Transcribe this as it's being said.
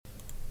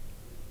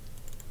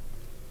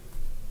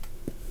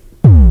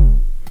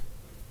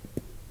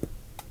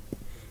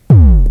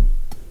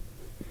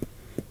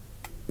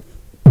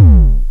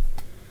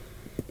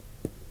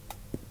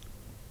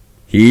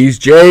He's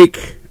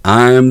Jake.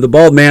 I'm the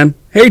bald man.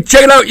 Hey,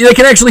 check it out. They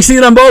can actually see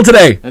that I'm bald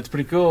today. That's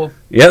pretty cool.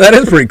 Yeah, that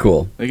is pretty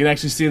cool. They can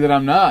actually see that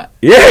I'm not.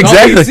 Yeah,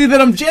 exactly. They can see that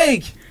I'm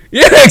Jake.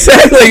 Yeah,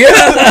 exactly.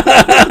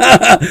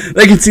 Yeah.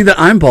 They can see that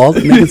I'm bald,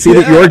 and they can see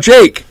that you're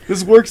Jake.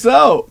 This works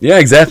out. Yeah,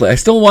 exactly. I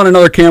still want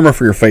another camera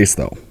for your face,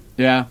 though.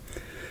 Yeah.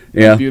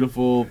 Yeah.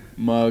 Beautiful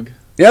mug.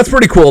 Yeah, that's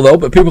pretty cool, though,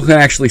 but people can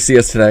actually see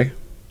us today.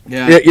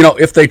 Yeah. You know,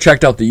 if they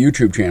checked out the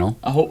YouTube channel.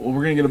 I hope we're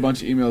going to get a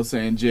bunch of emails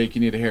saying, Jake,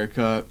 you need a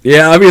haircut.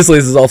 Yeah, obviously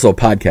this is also a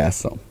podcast,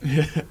 so.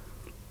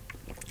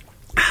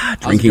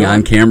 Drinking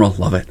on camera,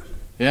 love it.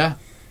 Yeah.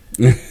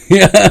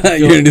 Yeah,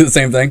 you're going to do the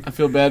same thing? I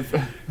feel bad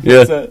for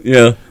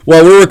Yeah.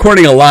 Well, we're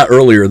recording a lot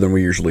earlier than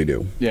we usually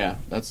do. Yeah,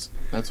 that's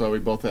why we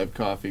both have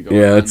coffee going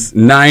Yeah, on. it's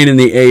 9 in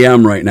the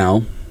a.m. right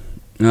now.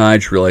 I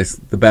just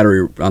realized the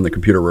battery on the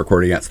computer we're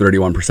recording at's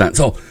 31%.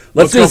 So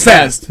let's do this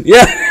fast.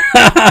 Yeah.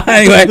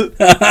 Anyway,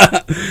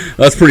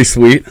 that's pretty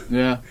sweet.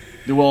 Yeah.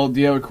 Well, do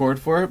you have a cord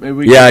for it?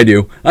 Maybe I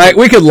do.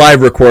 We could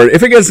live record.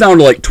 If it gets down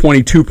to like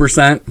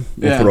 22%,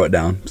 we'll throw it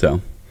down. So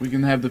we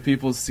can have the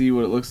people see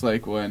what it looks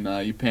like when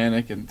you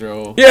panic and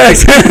throw. Yeah,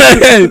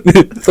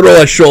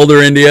 throw a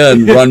shoulder into you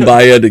and run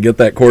by you to get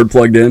that cord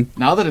plugged in.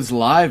 Now that it's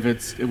live,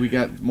 we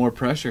got more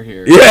pressure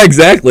here. Yeah,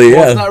 exactly.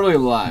 Well, it's not really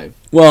live.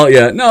 Well,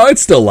 yeah, no,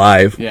 it's still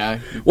live. Yeah.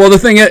 Well, the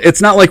thing is,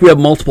 it's not like we have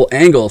multiple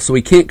angles, so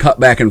we can't cut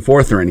back and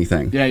forth or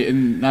anything. Yeah,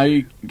 and now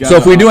you got. So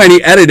if we do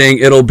any editing,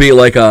 it'll be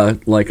like a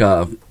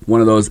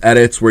one of those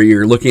edits where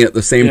you're looking at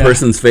the same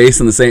person's face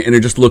and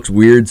it just looks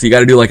weird. So you got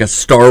to do like a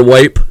star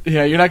wipe.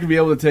 Yeah, you're not gonna be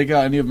able to take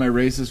out any of my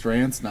racist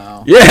rants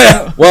now.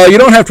 Yeah. Well, you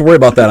don't have to worry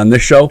about that on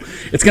this show.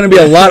 It's going to be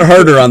a lot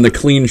harder on the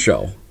clean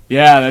show.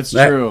 Yeah, that's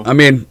true. I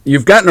mean,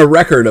 you've gotten a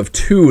record of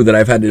 2 that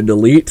I've had to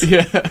delete.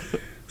 Yeah.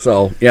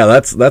 So yeah,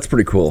 that's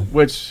pretty cool.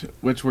 Which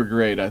were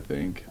great, I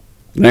think.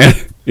 Yeah.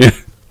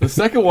 The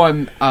second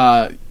one,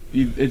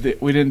 we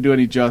didn't do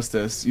any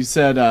justice. You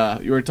said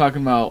you were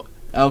talking about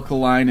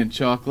alkaline and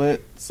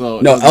chocolate,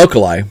 so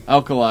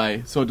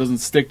alkali, so it doesn't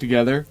stick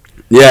together.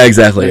 Yeah,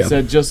 exactly. It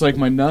said just like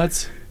my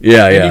nuts.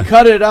 Yeah, and you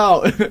cut it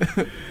out.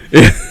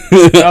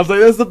 I was like,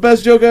 that's the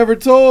best joke I ever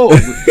told.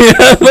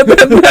 Yeah, but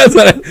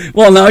that's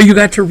well, now you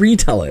got to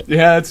retell it.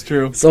 Yeah, that's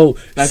true. So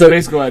that's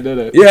basically why I did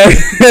it. Yeah,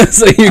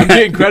 so I'm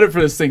getting credit for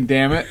this thing.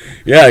 Damn it.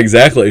 Yeah,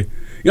 exactly.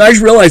 You know, I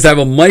just realized I have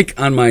a mic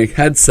on my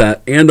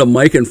headset and a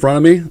mic in front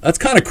of me. That's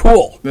kind of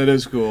cool. That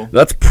is cool.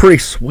 That's pretty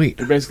sweet.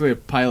 You're basically a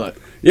pilot.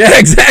 Yeah,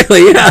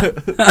 exactly. Yeah.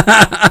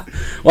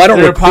 Well, I don't.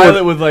 You're a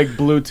pilot with like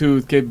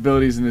Bluetooth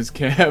capabilities in his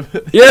cab.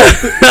 Yeah.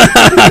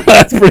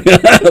 That's pretty.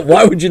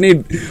 Why would you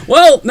need?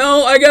 Well,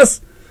 no, I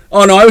guess.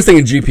 Oh no, I was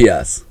thinking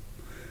GPS.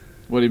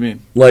 What do you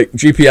mean? Like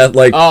GPS,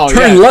 like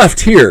turn left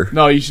here.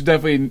 No, you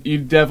definitely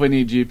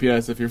need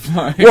GPS if you're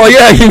flying. Well,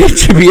 yeah, you need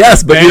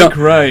GPS, but Bank you don't.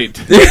 Right.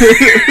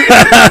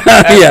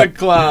 Yeah. The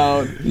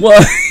cloud.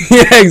 Well,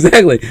 yeah,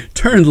 exactly.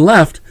 Turn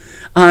left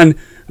on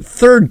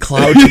third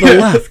cloud to the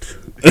left.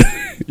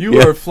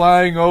 You are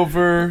flying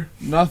over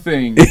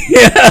nothing.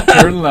 Yeah.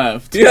 Turn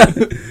left. Yeah.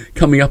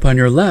 Coming up on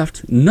your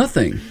left,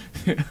 nothing.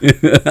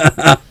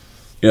 Yeah,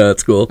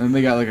 that's cool. And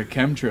they got like a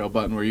chemtrail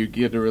button where you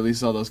get to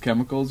release all those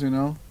chemicals, you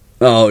know?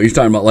 Oh, you're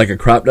talking about like a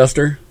crop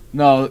duster?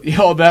 No,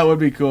 that would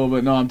be cool,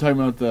 but no, I'm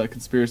talking about the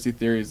conspiracy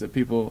theories that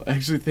people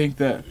actually think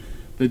that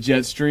the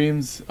jet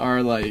streams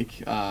are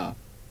like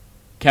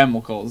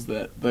chemicals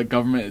that the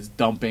government is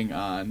dumping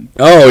on.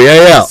 Oh,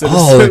 yeah.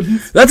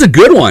 Citizens. Oh, that's a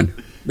good one.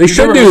 They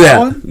should do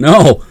that.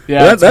 No.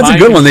 Yeah, that's a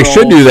good one. They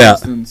should do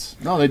that.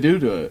 No, they do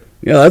it.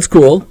 Yeah, that's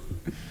cool.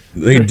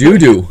 They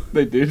do.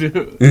 They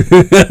do.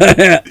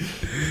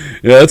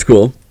 Yeah, that's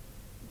cool.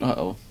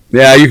 Uh-oh.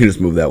 Yeah, you can just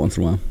move that once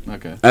in a while.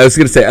 Okay. I was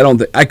going to say,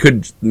 I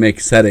could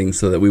make settings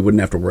so that we wouldn't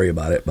have to worry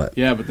about it, but...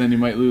 Yeah, but then you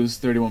might lose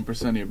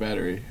 31% of your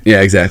battery.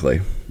 Yeah, exactly.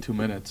 2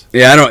 minutes.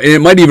 Yeah, I don't... It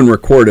might even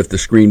record if the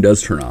screen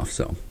does turn off,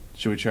 so...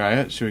 Should we try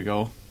it? Should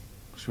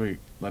we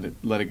let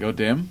it go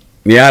dim?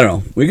 Yeah, I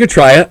don't know. We could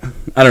try it.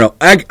 I don't know.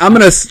 I'm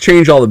going to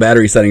change all the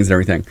battery settings and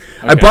everything.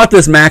 Okay. I bought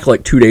this Mac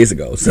like 2 days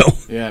ago, so...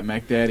 Yeah,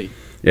 Mac Daddy.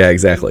 Yeah,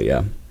 exactly,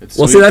 yeah.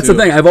 Well, see, that's the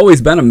thing. I've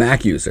always been a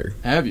Mac user.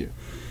 Have you?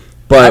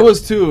 But I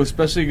was too,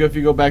 especially if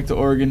you go back to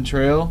Oregon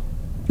Trail.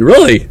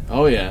 Really?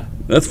 Oh, yeah.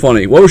 That's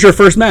funny. What was your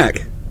first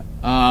Mac?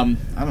 I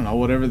don't know,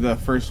 whatever the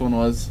first one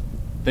was.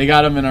 They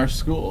got them in our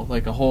school,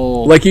 like a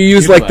whole... Like you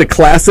used like the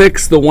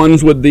classics, the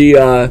ones with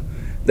the,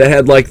 that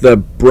had like the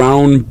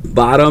brown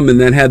bottom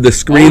and then had the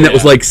screen that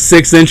was like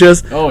 6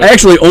 inches. Oh, yeah. I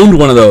actually owned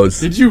one of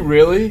those. Did you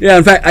really? Yeah,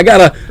 in fact,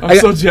 I'm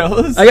so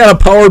jealous. I got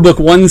a PowerBook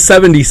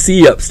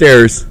 170C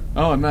upstairs.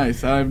 Oh,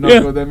 nice. I have no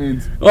idea what that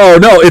means. Oh,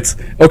 no, it's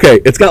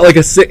got like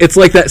it's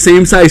like that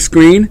same size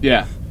screen.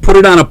 Yeah. Put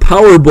it on a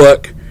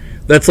PowerBook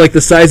that's like the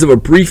size of a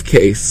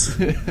briefcase.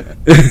 So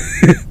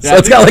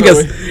it's got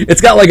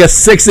like a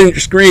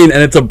 6-inch screen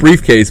and it's a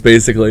briefcase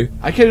basically.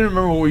 I can't even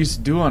remember what we used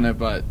to do on it,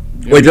 but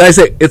wait, did I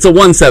say it's a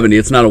 170?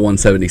 It's not a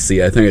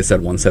 170C. I think I said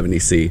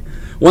 170C.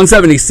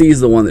 170C is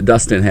the one that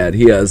Dustin had.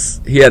 He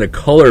had a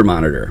color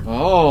monitor.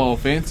 Oh,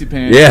 fancy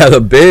pants. Yeah, the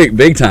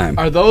big time.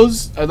 Are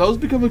those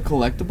becoming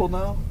collectible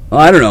now? Well,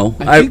 I don't know.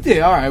 I think they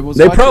are.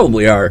 They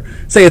probably are.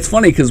 Say, it's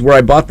funny because where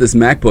I bought this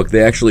MacBook,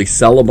 they actually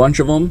sell a bunch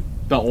of them.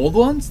 The old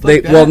ones?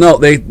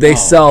 They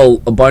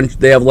sell a bunch.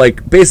 They have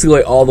like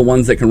basically all the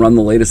ones that can run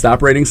the latest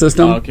operating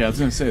system. Oh, okay, I was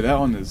gonna say that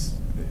one is.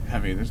 I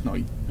mean, there's no.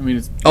 I mean,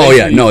 it's. Oh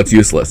yeah, no, it's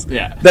useless.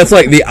 Yeah. That's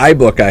like the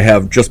iBook I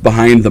have just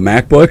behind the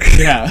MacBook.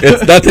 Yeah.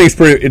 That thing's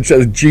pretty. It's a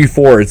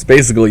G4. It's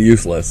basically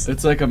useless.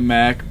 It's like a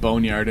Mac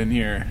boneyard in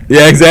here.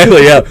 Yeah,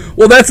 exactly. Yeah.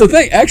 Well, that's the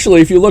thing.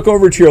 Actually, if you look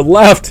over to your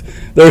left,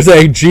 there's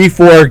a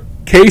G4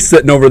 case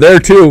sitting over there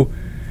too.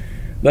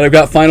 That I've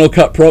got Final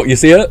Cut Pro. You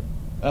see it?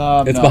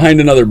 It's No, behind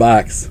another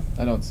box.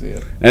 I don't see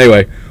it.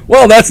 Anyway,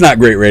 well, that's not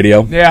great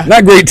radio. Yeah.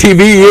 Not great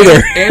TV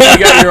either. And you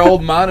got your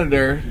old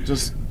monitor.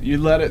 Just you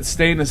let it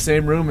stay in the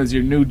same room as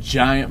your new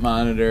giant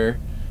monitor,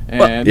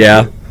 and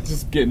yeah.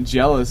 just getting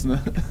jealous.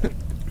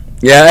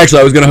 Yeah,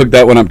 actually, I was going to hook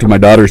that one up to my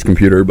daughter's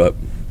computer, but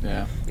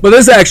Yeah. But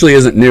this actually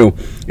isn't new.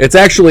 It's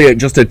actually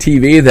just a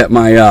TV that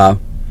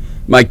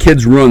my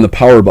kids ruined the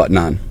power button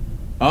on.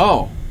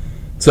 Oh,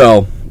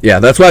 So yeah,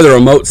 that's why the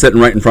remote's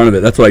sitting right in front of it.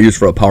 That's what I use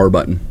for a power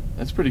button.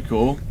 that's pretty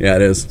cool. Yeah,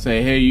 it is.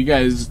 Say, hey, you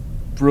guys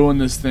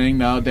ruined this thing.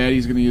 Now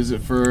Daddy's gonna use it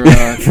for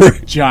For-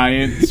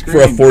 giant screen.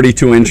 For a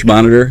 42-inch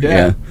monitor.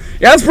 Yeah.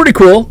 Yeah, it's pretty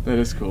cool. That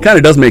is cool. Kind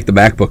of does make the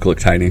MacBook look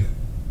tiny.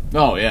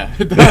 Oh yeah,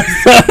 it does.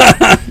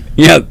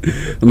 Yeah,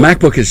 the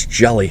MacBook is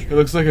jelly. It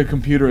looks like a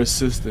computer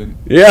assistant.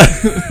 Yeah.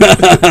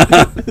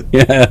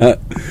 Yeah.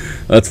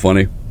 That's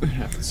funny.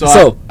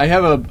 So I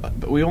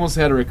have we almost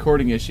had a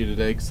recording issue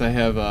today because I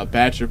have a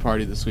bachelor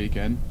party this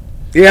weekend.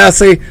 Yeah,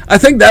 see, I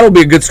think that'll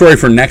be a good story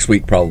for next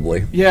week,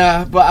 probably.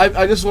 Yeah, but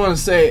I just want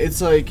to say,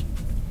 it's like,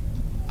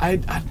 I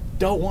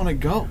don't want to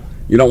go.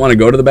 You don't want to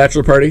go to the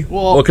bachelor party?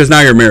 Well, because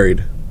now you're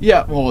married.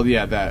 Yeah, well,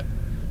 yeah, that.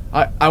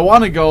 I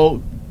want to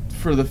go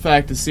for the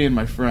fact of seeing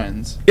my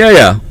friends,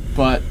 Yeah.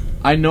 but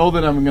I know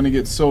that I'm going to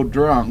get so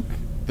drunk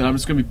that I'm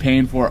just going to be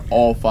paying for it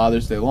all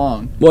Father's Day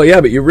long. Well,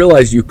 yeah, but you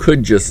realize you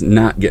could just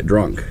not get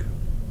drunk.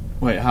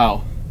 Wait,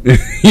 how?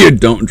 You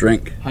don't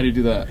drink. How do you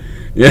do that?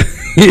 Yeah,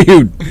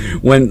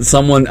 when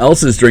someone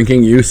else is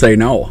drinking, you say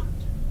no.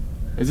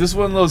 Is this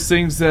one of those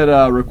things that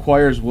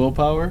requires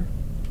willpower?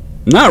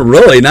 Not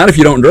really. Not if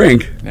you don't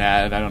drink.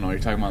 Nah, I don't know what you're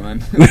talking about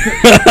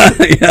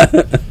then.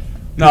 Yeah.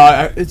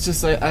 No, it's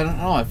just, I don't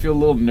know. I feel a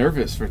little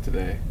nervous for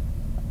today.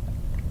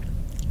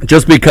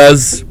 Just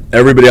because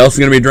everybody else is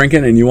going to be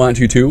drinking and you want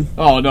to too?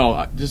 Oh,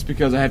 no, just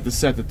because I have to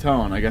set the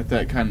tone. I got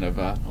that kind of,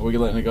 are we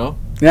letting it go?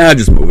 Yeah,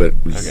 just move it.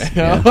 Okay.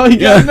 Yeah. Oh, you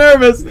got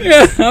nervous.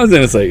 Yeah, I was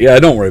going to say, yeah,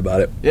 don't worry about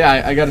it.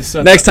 Yeah, I got to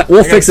set Next time, we'll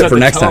I gotta fix it set for the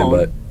next time, tone,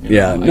 but you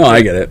yeah, know, no,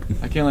 I get it.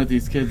 I can't let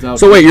these kids out.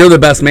 So wait, you're the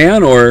best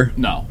man or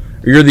No.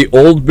 you're the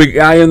old big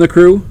guy in the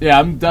crew? Yeah,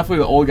 I'm definitely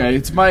the old guy.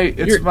 It's my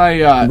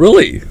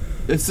Really?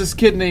 it's this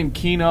kid named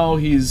Kino.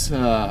 He's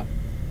my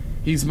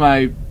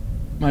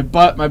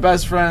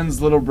best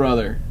friend's little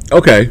brother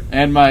Okay.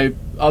 and my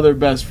other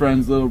best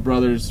friend's little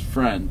brother's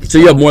friend. So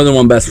you have more than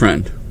one best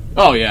friend?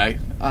 Oh yeah,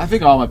 I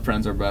think all my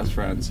friends are best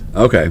friends.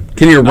 Okay.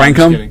 Can you rank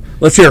I'm them? just kidding.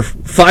 Let's hear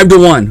 5 to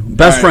 1.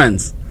 Best All right.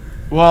 friends.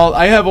 Well,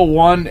 I have a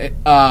one.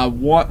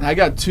 I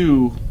got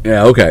two.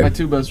 Yeah, My okay.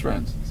 two best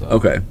friends. So.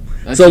 Okay.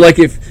 That's So it. like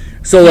if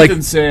so Keith like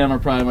and Sam are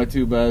probably my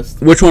two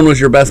best. which one was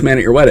your best man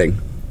at your wedding?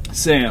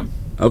 Sam.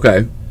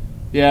 Okay.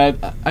 Yeah,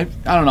 I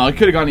don't know. I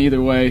could have gone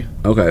either way.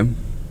 Okay.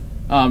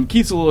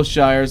 Keith's a little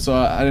shyer, so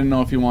I didn't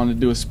know if he wanted to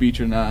do a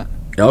speech or not.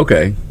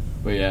 Okay.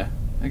 But yeah,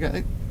 I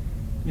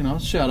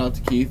got, shout out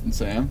to Keith and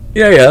Sam,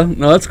 Yeah.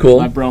 No, that's my cool.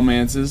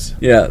 bromances.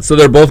 Yeah. So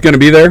they're both going to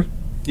be there?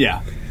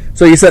 Yeah.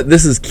 So you said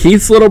this is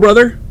Keith's little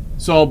brother?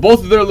 So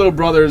both of their little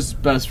brothers'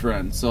 best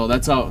friends. So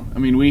that's how. I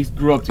mean, we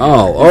grew up together.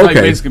 Oh, He's like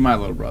okay. basically my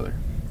little brother.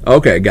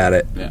 Okay, got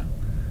it. Yeah.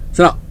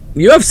 So now,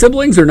 you have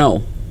siblings or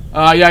no?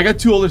 Yeah, I got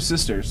two older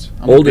sisters.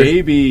 I'm Older? a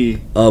baby.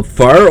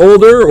 Far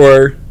older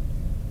or?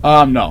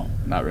 No,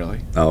 not really.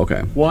 Oh,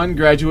 okay. One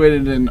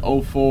graduated in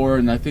 04,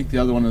 and I think the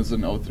other one is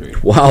in 03.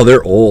 Wow,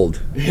 they're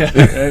old. Yeah.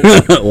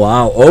 Right?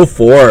 Wow,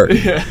 04.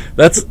 Yeah.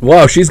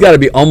 Wow, she's got to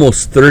be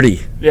almost 30.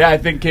 Yeah, I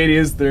think Katie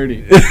is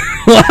 30.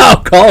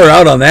 Wow, call her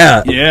out on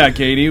that. Yeah,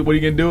 Katie, what are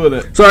you gonna do with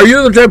it? So are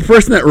you the type of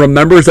person that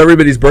remembers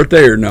everybody's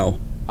birthday or no?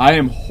 I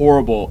am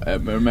horrible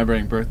at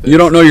remembering birthdays. You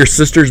don't know your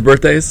sister's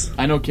birthdays?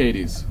 I know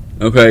Katie's.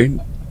 Okay.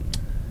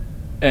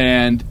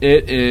 And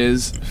it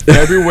is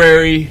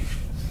February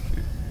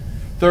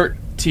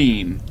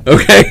 13.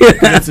 Okay.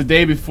 And it's the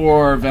day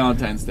before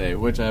Valentine's Day,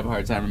 which I have a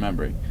hard time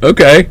remembering.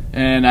 Okay.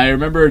 And I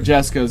remember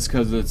Jessica's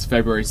because it's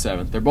February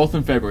 7th. They're both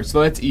in February,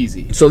 so that's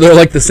easy. So they're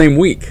like the same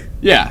week.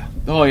 Yeah.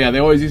 Oh, yeah, they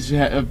always used to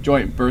have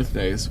joint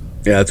birthdays,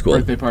 Yeah, that's cool.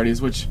 birthday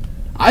parties, which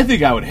I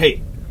think I would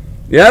hate.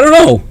 Yeah, I don't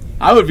know.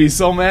 I would be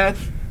so mad.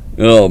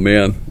 Oh,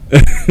 man.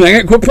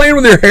 Quit playing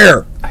with your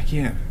hair. I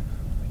can't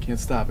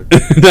stop it. Dang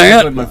It's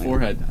it. on my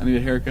forehead. I need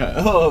a haircut.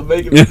 Oh,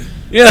 making me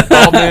Yeah.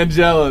 all man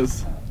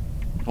jealous.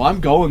 Well, I'm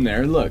going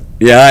there. Look,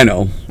 Yeah, I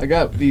know. I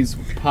got these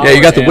power Yeah,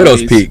 you got the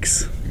widow's Ambies.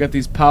 peaks. I got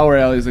these power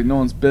alleys like no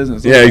one's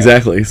business. Yeah,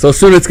 exactly. So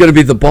soon it's going to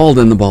be the bald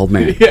and the bald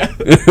man.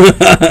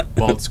 Yeah.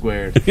 Bald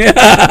squared.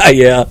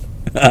 Yeah.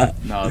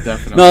 No,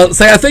 definitely. No,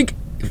 say I think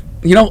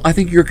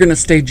you're going to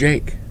stay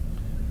Jake.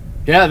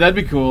 Yeah, that'd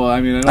be cool. I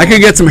mean, I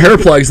could get some hair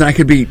plugs, and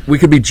we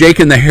could be Jake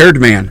and the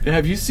haired man.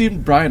 Have you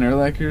seen Brian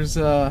Urlacher's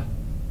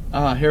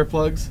hair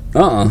plugs?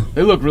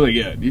 They look really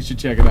good. You should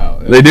check it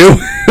out. They do.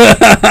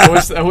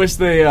 I wish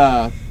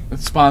they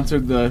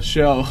sponsored the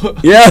show.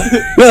 Yeah,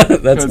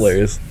 that's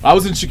hilarious. I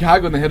was in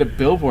Chicago and they had a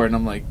billboard, and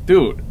I'm like,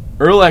 dude,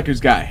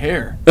 Urlacher's got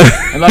hair.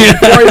 And like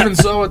before I even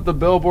saw what the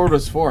billboard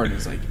was for, and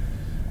he's like,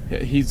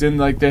 he's in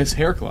like this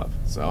hair club.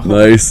 So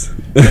nice.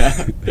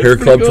 Yeah, hair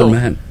club for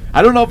men.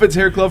 I don't know if it's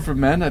hair club for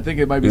men. I think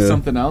it might be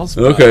something else.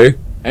 But okay.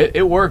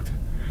 It worked.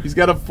 He's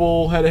got a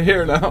full head of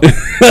hair now.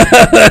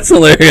 That's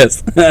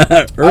hilarious.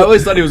 I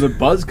always thought he was a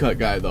buzz cut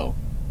guy, though.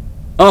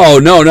 Oh,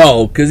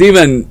 no. Because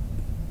even,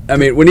 I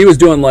mean, when he was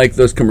doing, like,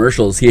 those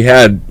commercials, he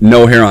had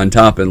no hair on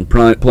top and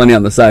plenty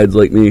on the sides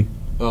like me.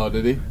 Oh,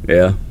 did he?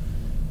 Yeah.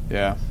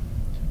 Yeah.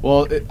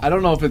 Well, I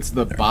don't know if it's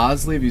the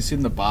Bosley. Have you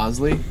seen the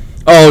Bosley?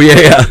 Oh,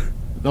 yeah.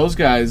 Those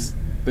guys,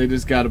 they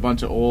just got a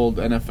bunch of old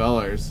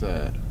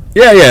NFLers.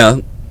 Yeah.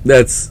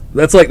 That's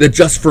like the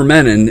Just for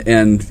Men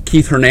and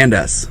Keith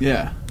Hernandez.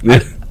 Yeah.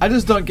 I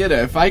just don't get it.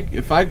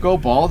 If I go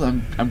bald,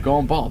 I'm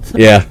going bald.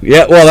 Yeah.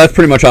 Well, that's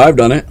pretty much how I've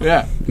done it.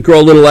 Yeah. Grow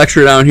a little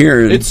extra down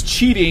here. And it's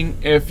cheating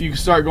if you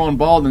start going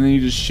bald and then you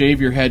just shave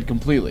your head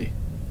completely.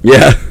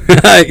 Yeah.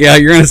 Yeah,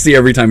 you're going to see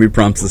every time he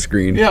prompts the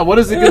screen. Yeah, what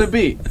is it going to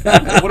be?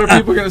 What are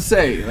people going to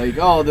say? Like,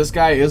 oh, this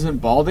guy isn't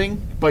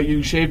balding, but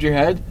you shaved your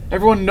head?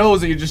 Everyone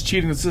knows that you're just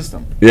cheating the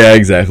system. Yeah,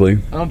 exactly.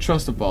 I don't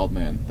trust a bald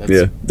man.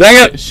 Yeah.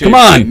 Dang it! Come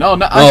on! No,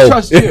 I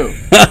trust you.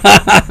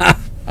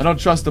 I don't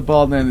trust a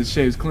bald man that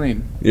shaves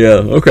clean. Yeah,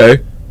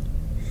 okay.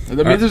 I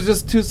mean, they're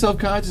just too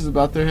self-conscious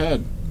about their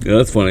head. Yeah,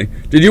 that's funny.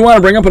 Did you want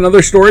to bring up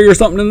another story or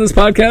something in this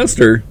podcast,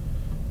 or?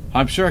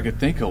 I'm sure I could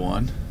think of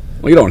one.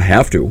 Well, you don't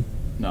have to.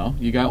 No?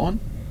 You got one?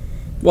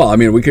 Well, I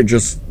mean, we could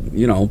just,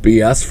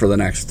 BS for the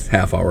next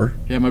half hour.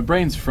 Yeah, my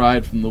brain's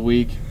fried from the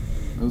week.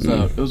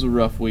 It was a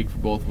rough week for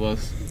both of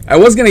us. I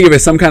was going to give you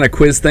some kind of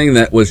quiz thing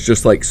that was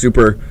just, like,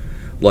 super,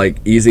 like,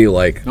 easy,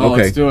 like, no,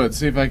 okay. Let's do it.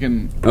 See if I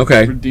can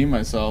redeem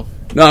myself.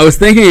 No, I was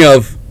thinking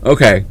of,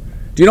 okay.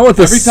 Do you know what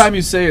this... Every time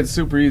you say it's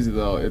super easy,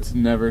 though, it's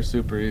never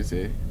super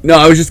easy. No,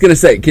 I was just going to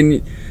say, can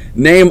you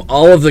name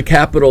all of the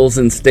capitals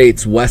and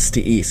states west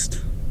to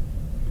east?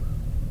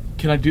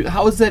 Can I do...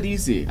 How is that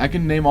easy? I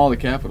can name all the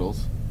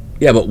capitals.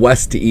 Yeah, but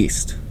west to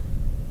east.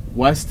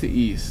 West to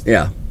east.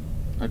 Yeah.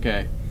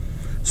 Okay.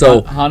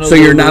 So Honolulu.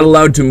 you're not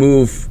allowed to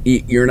move.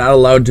 You're not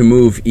allowed to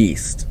move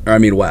east, or I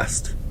mean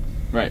west.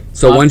 Right.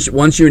 So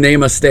once you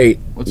name a state,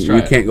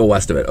 you can't go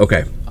west of it.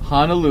 Okay.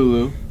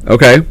 Honolulu.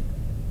 Okay.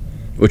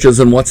 Which is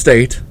in what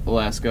state?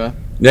 Alaska.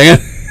 Dang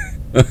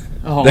it.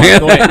 Oh,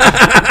 wait.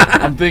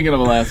 I'm thinking of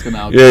Alaska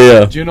now.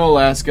 Yeah. Juneau,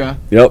 Alaska.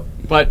 Yep.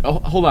 But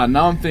hold on,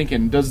 now I'm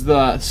thinking: does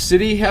the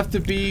city have to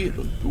be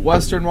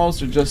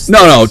westernmost, or just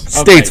no?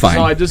 State's fine.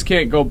 So I just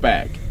can't go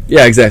back.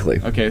 Yeah, exactly.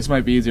 Okay, this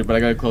might be easier, but I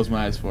gotta close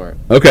my eyes for it.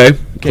 Okay.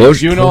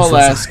 Juneau,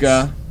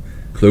 Alaska.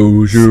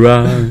 Close your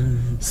eyes.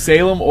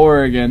 Salem,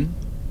 Oregon.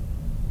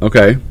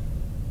 Okay.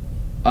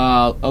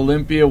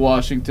 Olympia,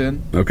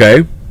 Washington.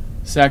 Okay.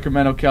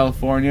 Sacramento,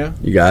 California.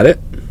 You got it.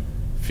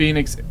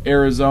 Phoenix,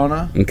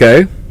 Arizona.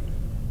 Okay.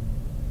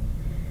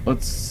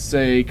 Let's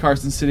say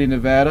Carson City,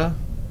 Nevada.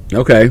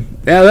 Okay.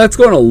 Yeah, that's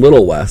going a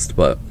little west,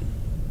 but...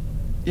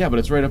 Yeah, but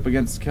it's right up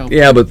against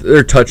California. Yeah, but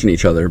they're touching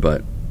each other,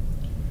 but...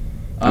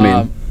 I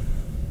mean...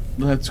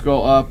 Let's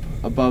go up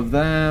above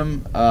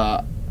them.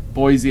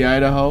 Boise,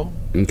 Idaho.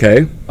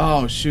 Okay.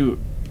 Oh, shoot.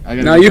 I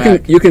gotta now,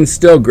 go you can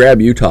still grab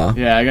Utah.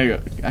 Yeah,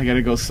 I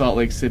gotta go Salt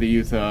Lake City,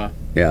 Utah.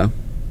 Yeah.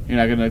 You're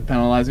not gonna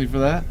penalize me for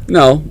that?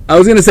 No. I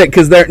was gonna say,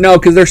 because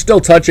they're still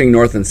touching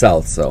north and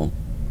south, so...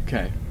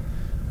 Okay.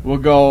 We'll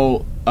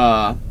go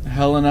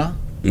Helena.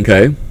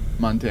 Okay.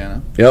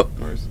 Montana. Yep. Of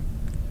course.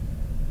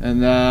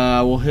 And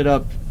we'll hit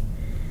up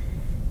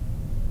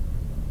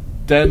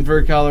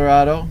Denver,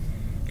 Colorado.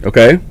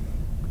 Okay.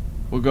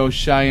 We'll go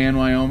Cheyenne,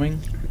 Wyoming.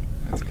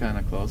 That's kind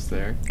of close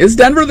there. Is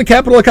Denver the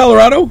capital of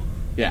Colorado?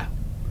 Yeah.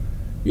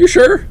 You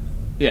sure?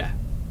 Yeah.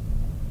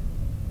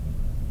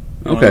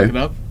 Okay. Wanna look it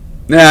up?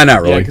 Nah,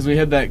 not really. Yeah, because we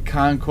had that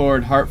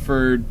Concord,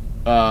 Hartford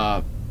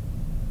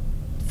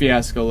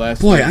fiasco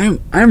last Boy,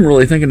 week. I'm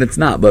really thinking it's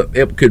not, but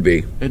it could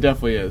be. It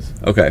definitely is.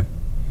 Okay.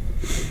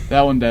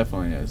 That one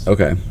definitely is.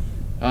 Okay.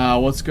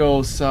 Let's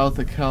go south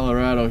of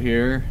Colorado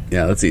here.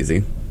 Yeah, that's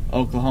easy.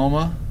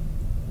 Oklahoma.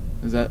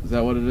 Is that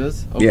what it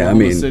is? Oklahoma yeah, I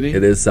mean, City?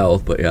 it is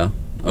south, but yeah.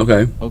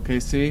 Okay.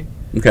 OKC.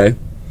 Okay.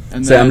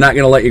 And I'm not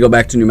going to let you go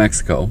back to New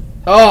Mexico.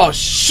 Oh,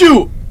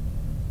 shoot!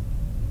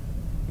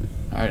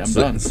 All right, I'm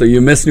done. So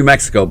you missed New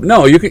Mexico.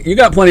 No, you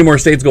got plenty more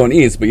states going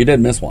east, but you did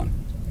miss one.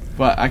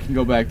 But I can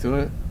go back to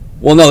it?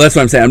 Well, no, that's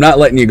what I'm saying. I'm not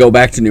letting you go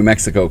back to New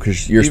Mexico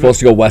because you're supposed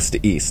to go west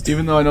to east.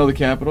 Even though I know the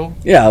capital?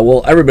 Yeah,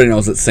 well, everybody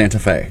knows it's Santa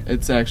Fe.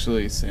 It's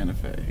actually Santa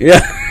Fe. Yeah,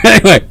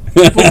 anyway.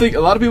 A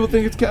lot of people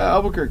think it's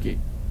Albuquerque.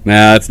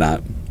 Nah, it's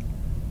not.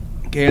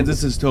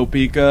 Kansas is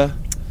Topeka.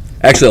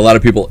 Actually, a lot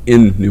of people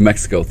in New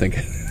Mexico think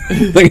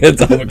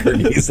it's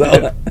Albuquerque.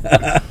 So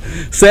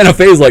Santa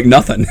Fe's like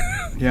nothing.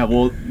 Yeah,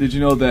 well, did you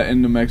know that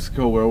in New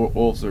Mexico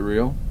werewolves are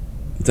real?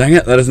 Dang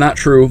it, that is not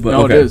true. But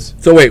No, okay. it is.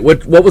 So wait,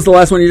 what was the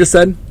last one you just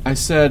said? I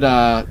said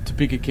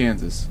Topeka,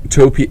 Kansas.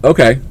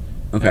 Okay.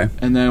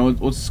 And then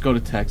we'll just go to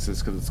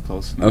Texas because it's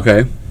close enough.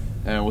 Okay.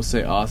 And we'll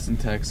say Austin,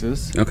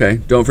 Texas. Okay.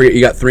 Don't forget,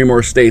 you got 3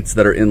 more states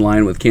that are in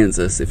line with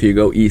Kansas. If you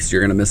go east,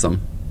 you're gonna miss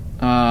them.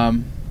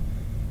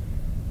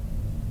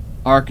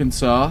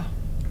 Arkansas.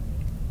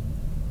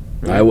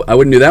 I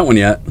wouldn't do that one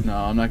yet. No,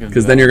 I'm not gonna.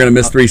 Because then you're gonna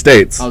miss 3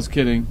 states. I was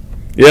kidding.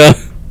 Yeah.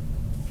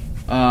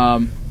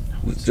 Um.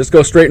 Just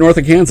go straight north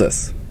of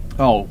Kansas.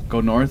 Oh, go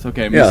north.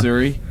 Okay, Yeah.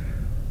 Missouri.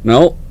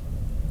 No.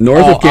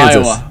 North of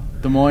Kansas. Iowa.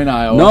 Des Moines,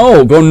 Iowa.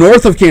 No, go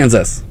north of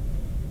Kansas.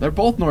 They're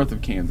both north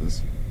of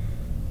Kansas.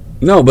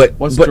 No, but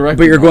What's but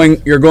directly you're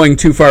north? you're going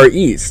too far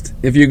east.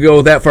 If you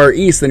go that far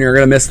east, then you're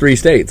gonna miss 3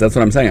 states. That's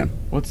what I'm saying.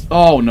 What's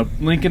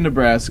Lincoln,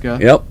 Nebraska.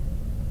 Yep.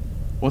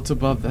 What's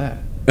above that?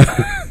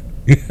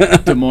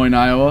 Des Moines,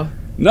 Iowa.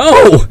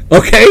 No.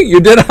 Okay, you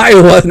did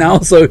Iowa now,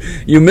 so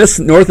you missed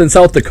North and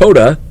South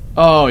Dakota.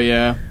 Oh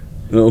yeah.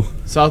 No.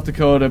 South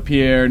Dakota,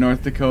 Pierre.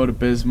 North Dakota,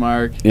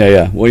 Bismarck.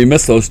 Yeah. Well, you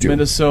missed those 2.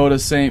 Minnesota,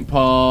 St.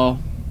 Paul.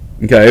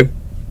 Okay.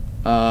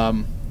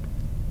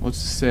 Let's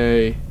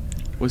say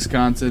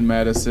Wisconsin,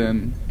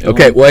 Madison.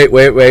 Okay.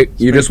 Illinois. Wait.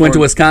 You just went to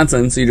Springport.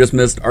 Wisconsin, so you just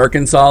missed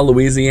Arkansas, Oh,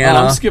 Louisiana.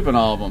 I'm skipping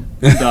all of them.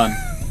 I'm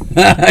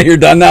done. You're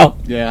done now.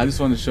 Yeah, I just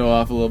wanted to show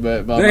off a little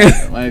bit about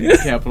my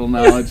capital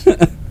knowledge.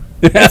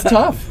 It's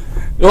tough.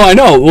 Well, I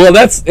know. Well,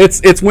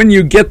 it's when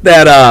you get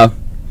that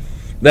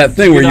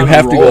thing where get you on a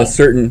have to go roll. a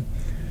certain.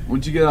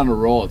 Once you get on a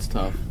roll, it's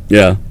tough.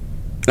 Yeah.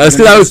 That's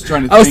And then because just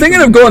trying to I was think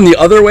thinking of- of going the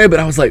other way, but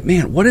I was like,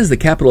 man, what is the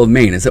capital of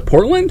Maine? Is it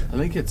Portland? I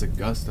think it's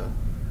Augusta.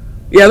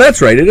 Yeah,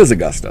 that's right. It is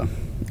Augusta.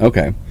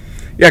 Okay.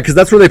 Yeah, because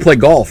that's where they play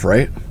golf,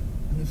 right?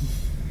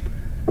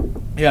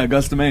 Yeah,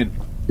 Augusta, Maine.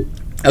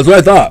 That's what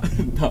I thought.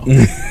 No.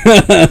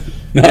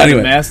 No, The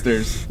anyway.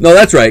 Masters. No,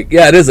 that's right.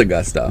 Yeah, it is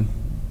Augusta.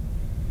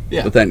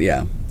 Yeah. But then,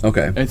 yeah.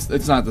 Okay.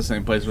 It's not the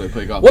same place where they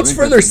play golf. I What's think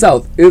further that's-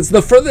 south? Is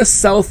the furthest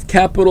south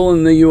capital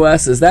in the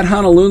U.S., is that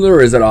Honolulu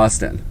or is it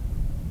Austin?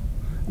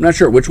 I'm not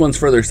sure which one's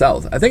further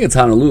south. I think it's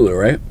Honolulu,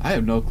 right? I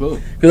have no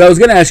clue. Because I was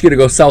going to ask you to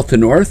go south to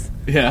north,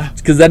 Yeah.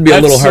 because that'd be a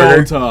little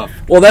harder. so tough.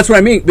 Well, that's what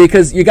I mean,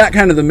 because you got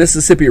kind of the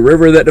Mississippi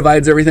River that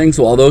divides everything,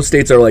 so all those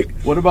states are like,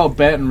 What about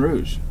Baton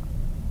Rouge?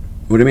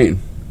 what do you mean?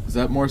 Is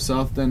that more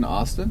south than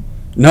Austin?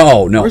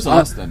 No. Where's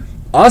Austin?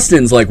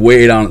 Austin's like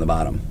way down at the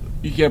bottom.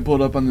 You can't pull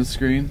it up on the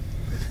screen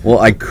Well,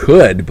 I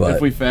could, but...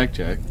 if we fact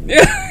check.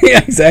 yeah,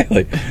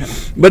 exactly.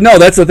 But no,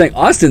 that's the thing.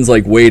 Austin's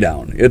like way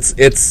down. It's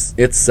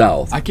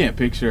south. I can't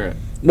picture it.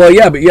 Well,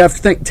 yeah, but you have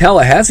to think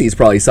Tallahassee's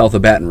probably south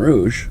of Baton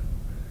Rouge.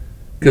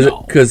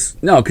 No. Because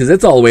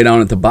it's all the way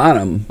down at the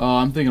bottom. Oh,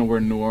 I'm thinking where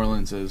New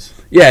Orleans is.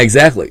 Yeah,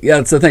 exactly. Yeah,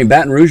 that's the thing.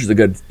 Baton Rouge is a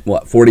good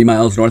 40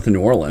 miles north of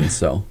New Orleans.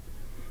 So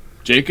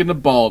Jake and the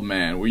Bald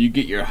Man, where you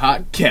get your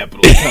hot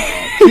capital talk.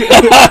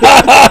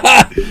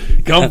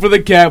 Come for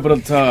the capital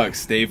talk,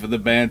 stay for the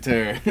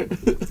banter.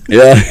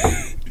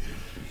 yeah.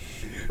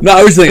 No,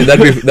 I was thinking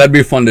that'd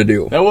be fun to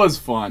do. That was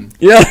fun.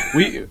 Yeah.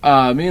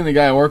 Me and the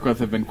guy I work with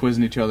have been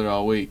quizzing each other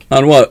all week.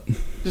 On what?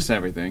 Just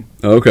everything.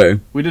 Okay.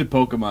 We did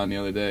Pokemon the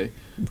other day.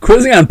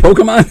 Quizzing on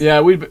Pokemon?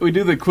 Yeah, we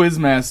do the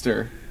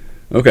Quizmaster.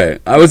 Okay.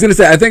 I was gonna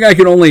say I think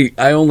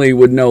I only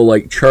would know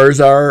like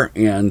Charizard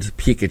and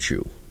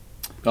Pikachu.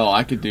 Oh,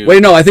 I could do.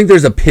 Wait, no, I think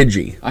there's a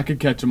Pidgey. I could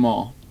catch them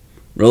all.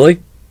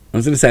 Really? I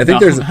was gonna say I think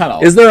No, there's. not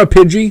all. Is there a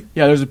Pidgey?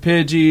 Yeah, there's a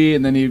Pidgey,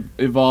 and then he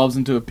evolves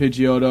into a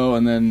Pidgeotto,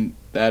 and then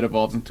that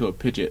evolves into a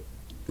Pidgeot.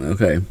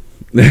 Okay.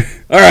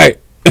 All right.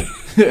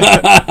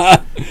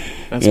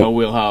 That's my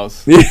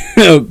wheelhouse.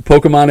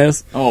 Pokemon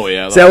is. Oh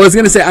yeah. See, I was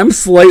gonna say I'm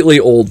slightly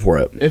old for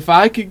it. If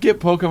I could get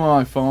Pokemon on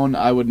my phone,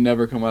 I would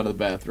never come out of the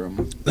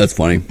bathroom. That's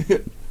funny.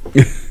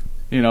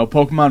 You know,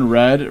 Pokemon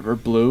Red or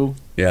Blue.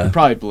 Yeah.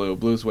 Probably Blue.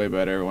 Blue's way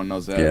better. Everyone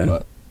knows that. Yeah.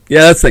 But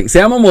Yeah, that's the thing. See,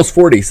 I'm almost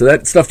 40, so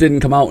that stuff didn't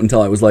come out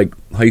until I was like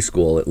high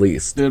school at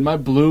least. dude, my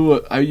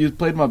Blue. I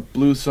played my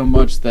Blue so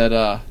much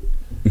that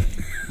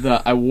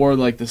that I wore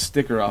like the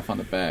sticker off on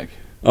the back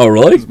Oh,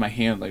 really? because my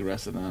hand like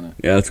rested on it.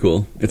 Yeah, that's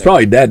cool. It's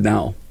probably dead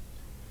now.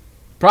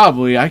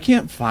 Probably. I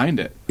can't find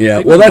it. Yeah, I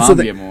think well, my that's the mom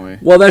thing. gave 'em away.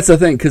 Well, that's the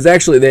thing, because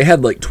actually they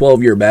had like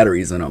 12-year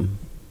batteries in them.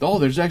 Oh,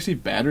 there's actually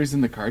batteries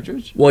in the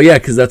cartridge. Well, yeah,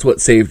 because that's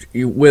what saved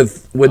you.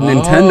 With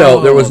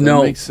Nintendo, there was that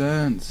no. makes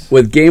sense.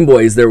 With Game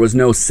Boys, there was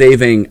no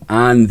saving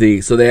on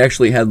the. So they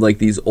actually had like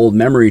these old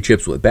memory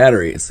chips with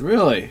batteries.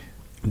 Really?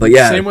 But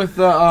yeah, Same with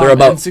they're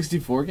about-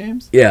 N64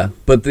 games. yeah,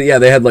 but they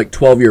had like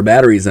 12-year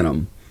batteries in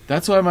them.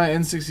 That's why my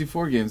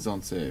N64 games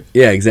don't save.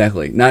 Yeah,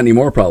 exactly. Not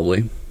anymore,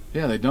 probably.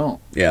 Yeah, they don't.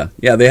 Yeah,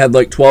 they had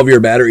like 12-year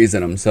batteries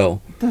in them,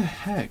 so What the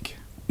heck?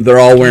 they're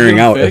all Can you wearing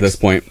get 'em out at fixed? this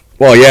point.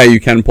 Well, yeah, you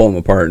can pull them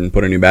apart and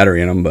put a new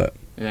battery in them, but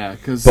Yeah,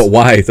 because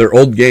why? They're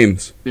old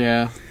games.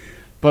 yeah,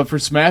 but for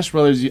Smash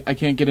Brothers, I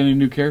can't get any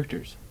new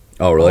characters.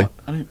 Oh, really?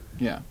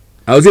 Yeah.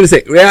 I was gonna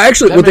say, yeah.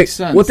 Actually, That makes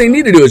sense, what they though.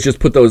 need to do is just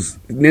put those.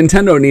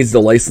 Nintendo needs to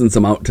license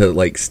them out to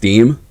like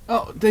Steam.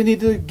 Oh, they need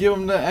to give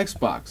them the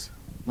Xbox.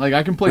 Like,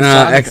 I can play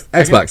Sonic.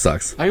 Xbox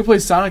sucks. I can play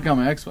Sonic on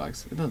my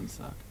Xbox. It doesn't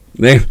suck.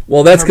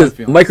 Well, that's because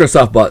Hurt my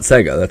Microsoft bought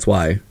Sega. That's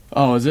why.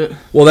 Oh, is it?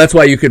 Well, that's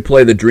why you could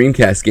play the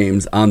Dreamcast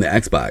games on the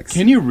Xbox.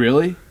 Can you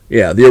really?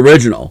 Yeah, the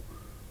original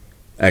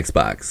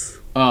Xbox.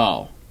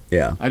 Oh,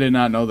 Yeah, I did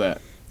not know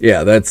that.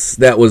 yeah,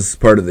 that was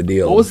part of the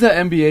deal. What was that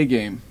NBA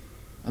game?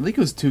 I think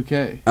it was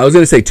 2K. I was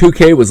gonna say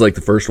 2K was like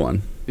the first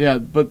one. Yeah,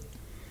 but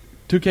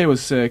 2K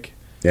was sick.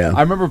 Yeah,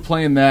 I remember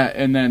playing that,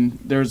 and then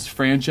there's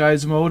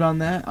franchise mode on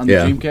that, on the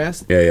Yeah.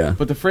 Dreamcast. yeah.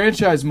 But the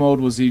franchise mode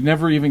was you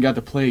never even got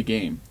to play a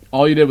game.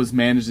 All you did was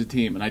manage the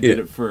team, and I did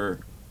Yeah. it for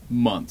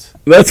months.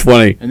 That's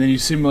funny. And then you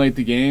simulate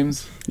the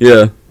games.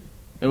 Yeah,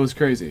 It was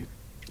crazy.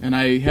 And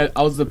I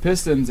was the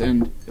Pistons,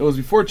 and it was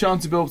before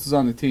Chauncey Billups was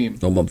on the team.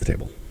 don't bump the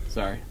table.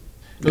 Sorry.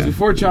 It was Yeah.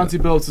 before Chauncey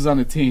Billups was on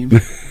the team.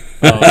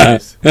 Oh,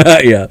 nice.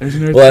 Yeah. There's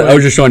an Well, I earthquake.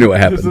 was just showing you what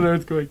There's an happened.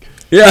 earthquake.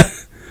 Yeah,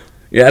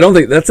 yeah. I don't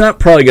think that's not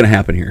probably gonna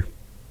happen here.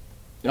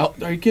 Oh,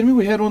 are you kidding me?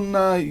 We had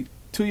one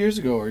 2 years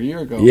ago or a year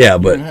ago. Yeah, Year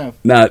but and a half.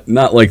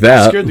 not like It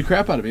that. scared the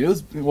crap out of me. It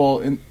was, well,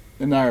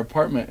 in our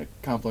apartment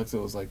complex,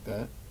 it was like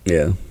that.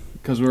 Yeah,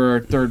 Because we're our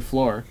third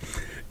floor.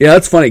 yeah.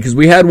 That's funny because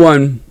we had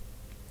one.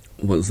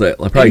 What was that?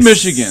 Like probably In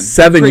Michigan.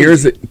 7 Crazy.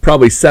 years.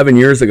 Probably 7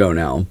 years ago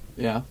now.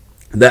 Yeah.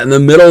 That in the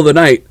middle of the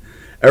night,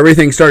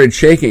 everything started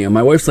shaking, and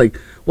my wife's like,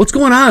 "What's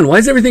going on? Why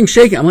is everything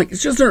shaking?" I'm like,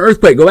 "It's just an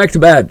earthquake. Go back to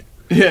bed."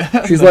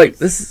 Yeah. She's like,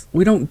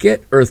 we don't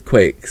get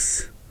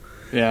earthquakes."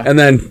 Yeah. And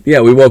then, yeah,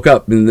 we woke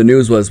up and the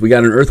news was we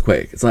got an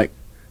earthquake. It's like,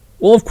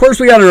 well, of course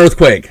we got an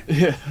earthquake.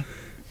 Yeah.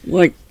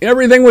 Like,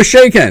 everything was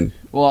shaking.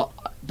 Well,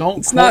 don't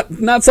It's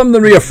not something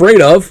to be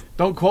afraid of.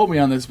 don't quote me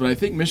on this, but I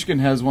think Michigan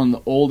has one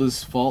of the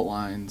oldest fault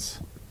lines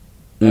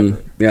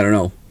ever. Yeah, I don't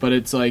know. But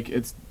it's like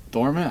it's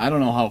dormant. I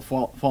don't know how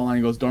fault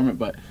line goes dormant,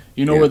 but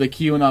you know Yeah. where the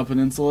Keweenaw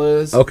Peninsula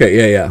is?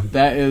 Okay, yeah.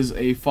 That is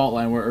a fault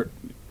line where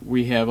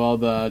we have all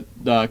the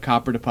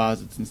copper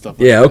deposits and stuff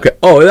like Yeah, that. okay.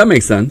 Oh, that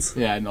makes sense.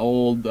 Yeah, an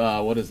old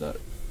what is that?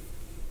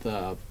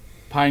 The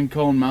Pine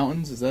Cone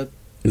Mountains, is that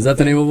Is that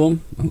the name of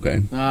them? Okay.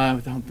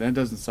 that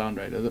doesn't sound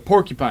right, does it?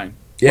 Porcupine.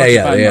 Yeah,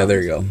 Porcupine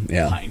there you go. Mountains.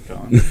 Yeah. Pine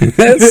Cone.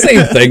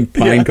 Same thing.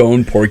 Pine Yeah.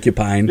 cone,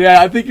 porcupine.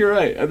 Yeah, I think you're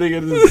right. I think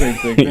it is the same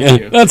thing. Thank Yeah,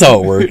 you. that's how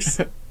it works.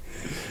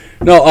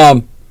 No,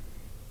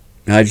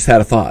 I just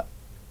had a thought.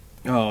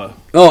 Oh,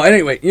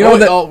 Anyway, you know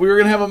that. we were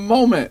gonna have a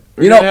moment.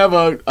 You We're know, gonna have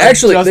a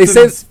actually, they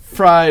Justin's say-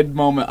 fried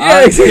moment Yeah,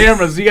 on exactly.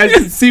 camera, so you guys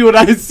can see what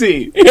I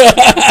see.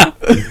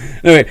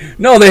 Anyway,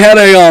 no, they had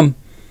a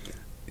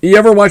You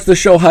ever watch the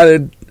show how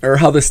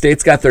the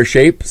states got their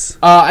shapes?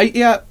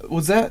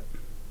 Was that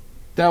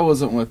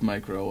wasn't with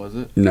Micro, was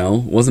it? No,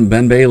 it wasn't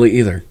Ben Bailey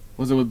either.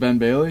 Was it with Ben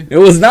Bailey? It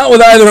was not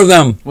with either of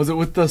them. Was it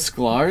with the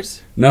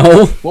Sklar's?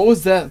 No. What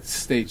was that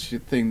stage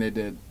thing they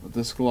did with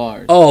the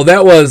Sklar's? Oh,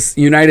 that was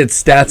United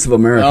Stats of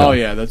America. Oh,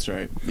 yeah, that's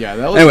right. Yeah,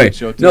 that was a Anyway, good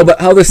show too. no,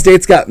 but how the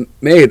states got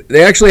made,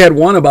 they actually had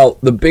one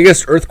about the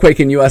biggest earthquake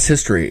in U.S.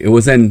 history. It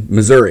was in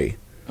Missouri.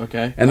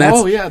 okay. and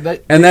that's-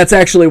 that. And that's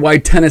actually why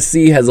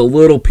Tennessee has a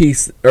little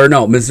piece, or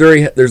no,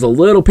 Missouri, there's a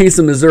little piece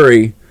of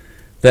Missouri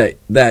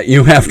that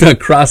you have to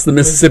cross the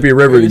Mississippi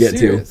River Are to you get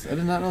serious? to. I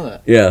did not know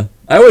that. Yeah.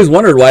 I always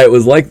wondered why it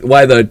was why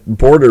the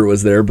border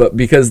was there, but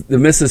because the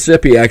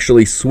Mississippi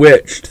actually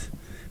switched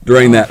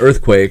during that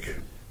earthquake.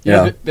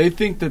 Yeah. They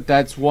think that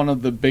that's one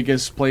of the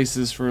biggest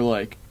places for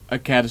like a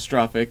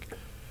catastrophic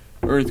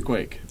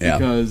earthquake Yeah.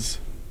 because,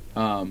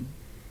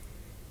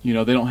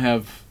 they don't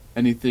have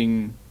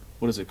anything.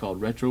 What is it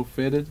called?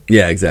 Retrofitted.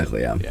 Yeah,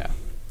 exactly, yeah. Yeah.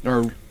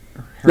 Or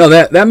No,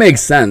 that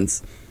makes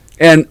sense.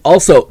 And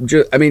also,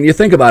 you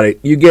think about it,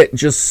 you get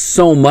just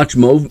so much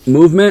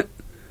movement.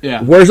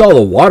 yeah. Where's all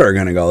the water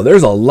going to go?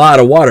 There's a lot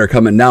of water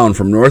coming down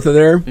from north of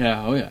there.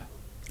 Yeah. Oh yeah.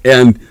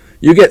 And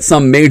you get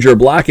some major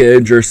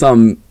blockage or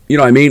some,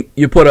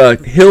 you put a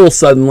hill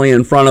suddenly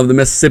in front of the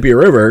Mississippi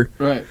River,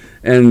 Right.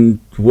 and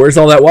where's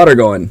all that water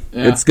going?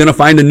 Yeah. It's going to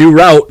find a new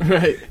route.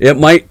 Right. It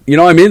might,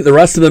 the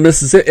rest of the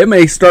Mississippi, it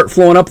may start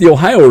flowing up the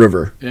Ohio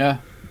River. Yeah.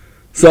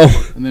 So,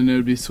 And then it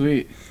would be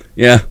sweet.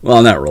 yeah,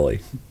 well, not really.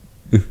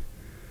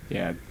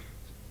 Yeah.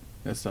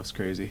 That stuff's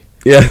crazy.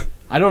 Yeah.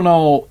 I don't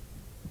know.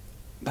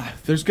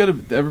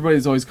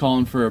 Everybody's always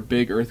calling for a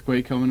big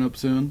earthquake coming up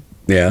soon.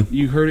 Yeah.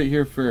 You heard it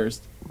here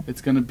first. It's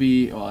going to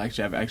be, well,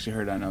 actually, I've actually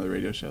heard it on other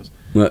radio shows.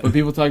 What? But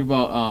people talk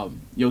about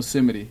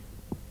Yosemite.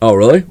 Oh,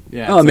 really?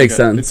 Yeah, Oh, it it's makes like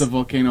sense. It's a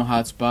volcano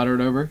hotspot or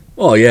whatever.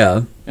 Oh,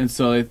 yeah. And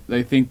so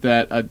they think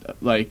that,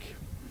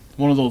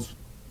 one of those,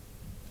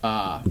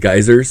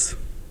 Geysers.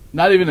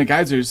 not even a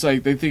geyser, it's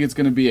like they think it's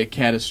going to be a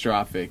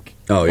catastrophic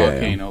Oh, yeah,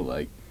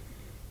 volcano,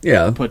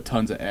 Yeah. put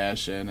tons of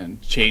ash in and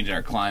change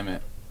our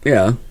climate.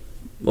 Yeah.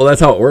 Well,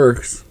 that's how it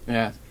works.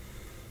 Yeah.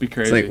 Be It's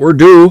crazy. like, we're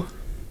due.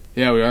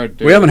 Yeah, we are.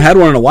 Dude. We haven't had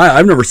one in a while.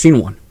 I've never seen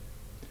one.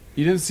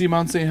 You didn't see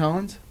Mount St.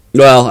 Helens?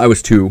 Well, I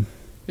was 2.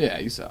 Yeah,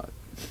 you saw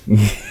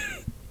it.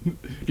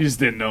 You just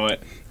didn't know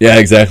it. Yeah,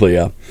 exactly,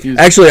 yeah. You just-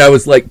 Actually, I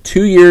was like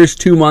 2 years,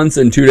 2 months,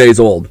 and 2 days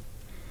old.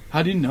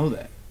 How do you know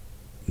that?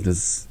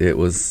 Because it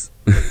was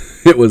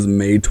it was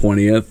May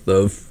 20th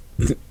of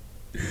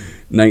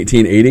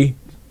 1980.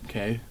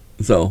 Okay.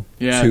 So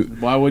Yeah.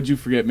 Why would you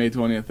forget May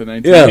 20th of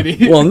yeah.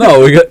 1980? Well,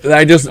 no.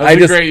 I just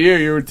a great year.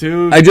 You were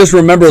 2. I just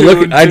remember 2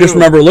 looking. and I just 2.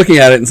 remember looking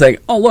at it and saying,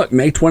 "Oh, look,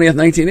 May 20th,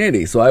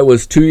 1980." So I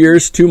was 2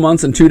 years, 2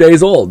 months, and 2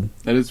 days old.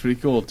 That is pretty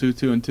cool. 2,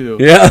 2, and 2.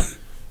 Yeah.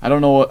 I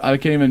don't know. I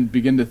can't even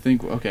begin to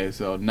think. Okay,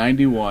 so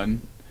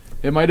 91.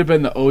 It might have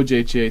been the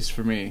OJ chase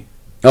for me.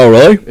 Oh,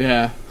 really?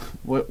 Yeah.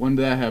 When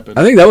did that happen?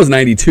 I think that was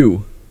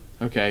 92.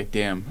 Okay,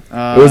 damn.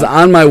 It was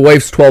on my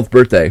wife's 12th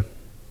birthday.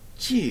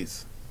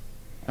 Jeez.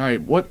 All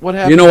right, what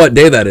happened? You know what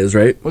day that is,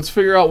 right? Let's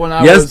figure out when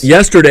I was.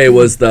 Yesterday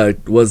was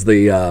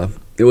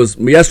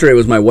yesterday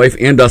was my wife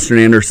and Dustin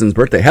Anderson's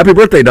birthday. Happy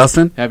birthday,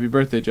 Dustin! Happy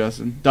birthday,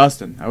 Justin.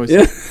 Dustin. I always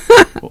Yeah.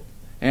 say. Well,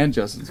 and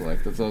Justin's wife.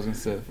 That's what I was gonna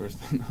say the first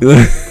time.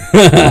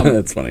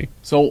 That's funny.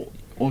 So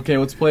okay,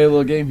 let's play a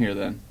little game here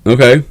then.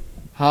 Okay.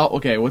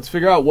 Okay, let's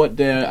figure out what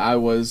day I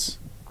was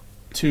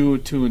 2,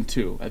 2, and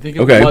 2. I think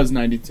it Okay. was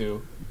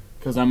 92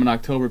 because I'm an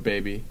October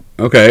baby.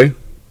 Okay.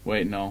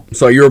 Wait, no.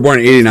 So you were born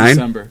in 89?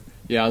 December.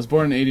 Yeah, I was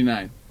born in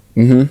 89.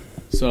 Mm-hmm.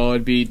 So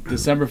it'd be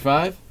December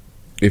 5?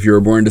 If you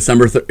were born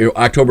October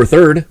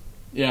 3rd.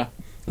 Yeah.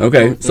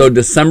 Okay. October So 3rd.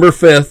 December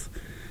 5th,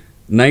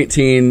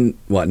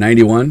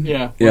 91?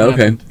 Yeah. Yeah, what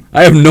okay. happened?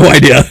 I have no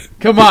idea.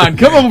 Come on,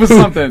 come up with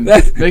something.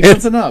 Make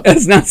something up.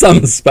 It's not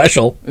something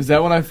special. Is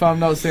that when I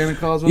found out Santa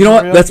Claus was You know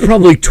what? real? That's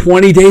probably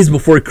 20 days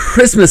before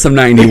Christmas of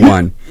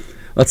 91.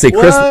 Let's see.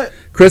 What?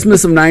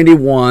 Christmas of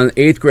 91,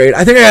 8th grade.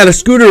 I think I had a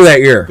scooter that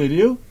year. Did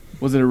you?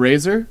 Was it a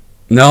Razor?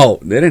 No,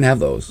 they didn't have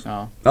those.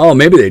 Oh. Oh,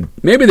 maybe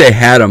they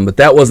had them, but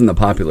that wasn't the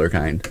popular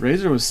kind.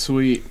 Razor was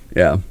sweet.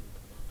 Yeah.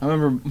 I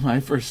remember my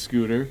first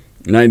scooter.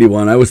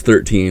 91. I was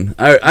 13.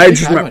 I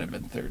just I remember. would have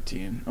been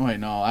 13. Oh, wait,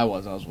 no, I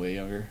was way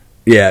younger.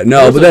 Yeah, There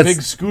no, was but a that's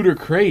big scooter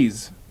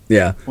craze.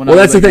 yeah. when Well,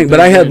 I that's was, the like, thing. But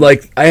I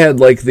had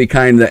 13. the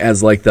kind that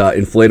has like the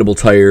inflatable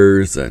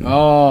tires and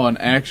Oh, an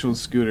actual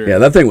scooter. yeah,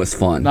 that thing was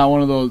fun. Not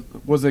one of those.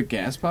 Was it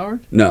gas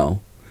powered?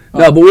 No, Oh.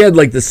 no, but we had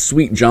like this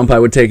sweet jump. I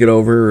would take it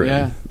over.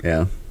 And,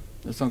 yeah.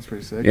 That sounds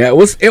pretty sick. Yeah,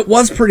 it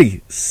was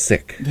pretty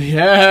sick.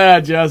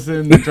 Yeah,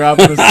 Justin,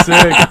 dropping a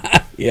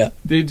sick. Yeah.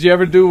 Did you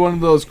ever do one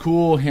of those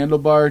cool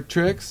handlebar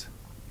tricks?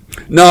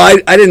 No, I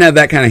didn't have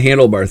that kind of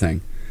handlebar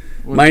thing.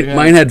 What'd you have?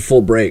 Mine had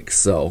full brakes,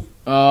 so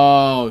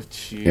Oh,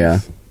 jeez. yeah.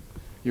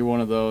 You're one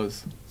of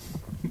those.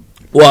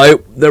 Well,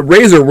 the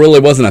Razor really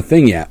wasn't a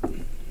thing yet.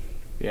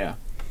 Yeah.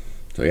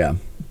 So yeah.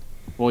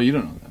 Well, you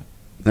don't know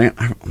that.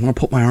 I'm gonna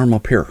put my arm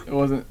up here. It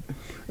wasn't.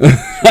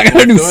 I gotta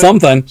do do it?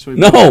 something. Should we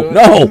No, do it?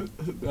 no.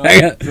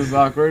 Dang it. This is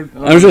awkward.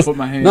 I was just put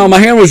my hand. no. My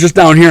hand was just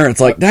down here. It's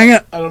like, dang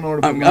it. I don't know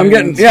where to put my I'm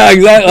getting hands. yeah,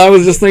 exactly. I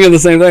was just thinking the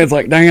same thing. It's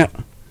like, dang it.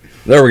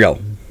 There we go.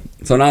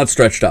 So now it's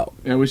stretched out.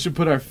 Yeah, we should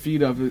put our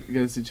feet up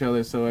against each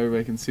other so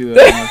everybody can see that.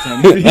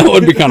 That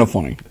would be kind of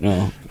funny.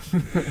 No,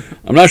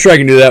 I'm not sure I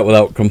can do that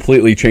without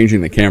completely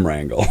changing the camera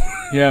angle.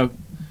 Yeah.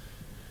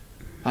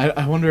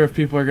 I wonder if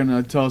people are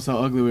gonna tell us how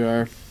ugly we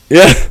are.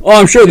 Yeah. Oh,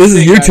 I'm sure this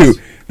is Hey, guys.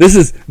 YouTube. This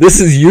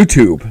is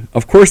YouTube.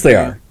 Of course they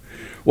Yeah. are.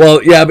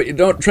 Well, yeah, but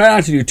don't try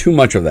not to do too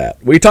much of that.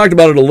 We talked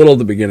about it a little at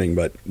the beginning,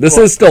 but this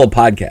is still a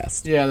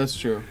podcast. Yeah, that's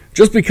true.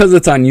 Just because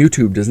it's on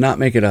YouTube does not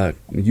make it a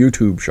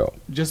YouTube show.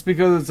 Just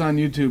because it's on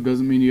YouTube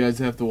doesn't mean you guys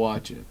have to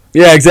watch it.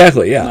 Yeah,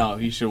 exactly. Yeah. No,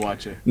 you should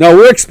watch it. No,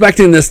 we're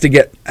expecting this to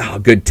get a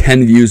good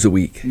 10 views a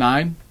week.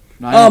 9?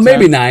 9 Oh, or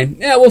maybe 10? 9.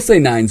 Yeah, we'll say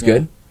 9's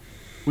good.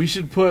 We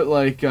should put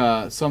like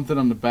something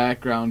on the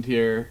background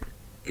here.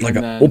 Like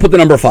and then- we'll put the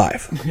number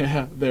 5.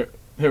 Yeah, there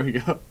we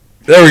go.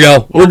 There we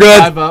go. We're We'll good.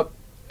 5 up.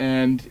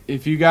 And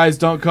if you guys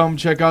don't come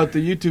check out the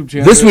YouTube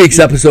channel, This week's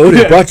episode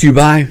is Yeah. brought to you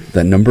by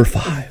the number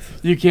 5.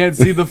 you can't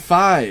see the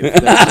 5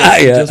 that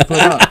Yeah. just put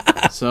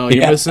up. So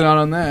you're Yeah. missing out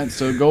on that.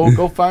 So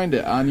go find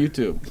it on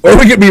YouTube. Or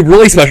we could be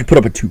really special, put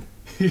up a 2.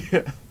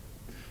 Yeah.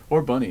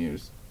 Or bunny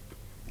ears.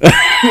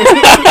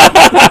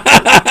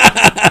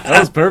 That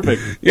was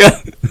perfect. Yeah.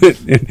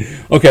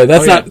 Okay,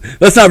 that's Oh, yeah.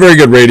 that's not very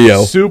good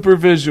radio. Super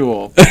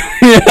visual.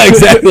 Yeah,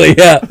 exactly.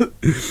 Yeah.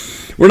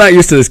 We're not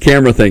used to this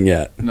camera thing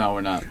yet. No,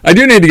 we're not. I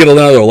do need to get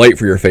another light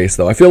for your face,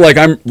 though. I feel like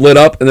I'm lit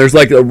up, and there's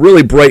like a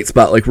really bright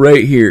spot, like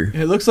right here.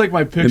 It looks like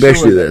my picture. Maybe I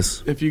should do with-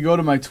 this. If you go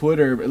to my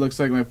Twitter, it looks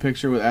like my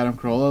picture with Adam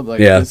Carolla. Like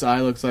Yeah. this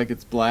eye looks like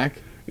it's black.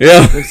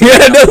 Yeah. Looks Yeah,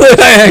 like-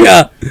 definitely.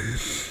 Yeah.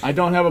 I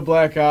don't have a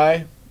black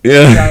eye.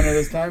 Yeah. Down there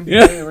this time.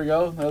 Yeah. Here we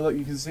go. Now look,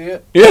 you can see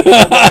it. Yeah.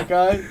 No black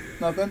eye.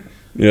 Nothing.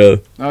 Yeah.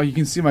 Oh, you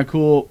can see my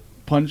cool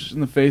punch in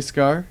the face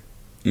scar.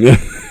 Yeah.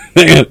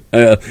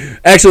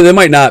 Actually, they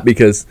might not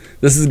because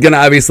this is going to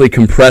obviously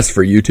compress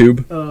for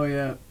YouTube. Oh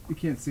yeah, you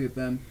can't see it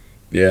then.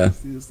 Yeah.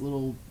 See this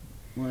little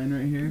line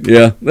right here.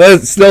 Yeah.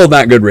 That's still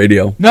not good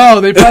radio. No,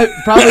 they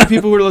probably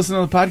people who are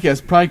listening to the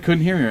podcast probably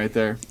couldn't hear me right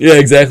there. Yeah,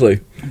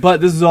 exactly.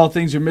 But this is all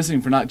things you're missing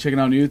for not checking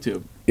out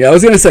YouTube. Yeah, I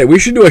was going to say, we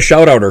should do a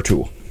shout out or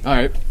two. All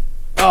right.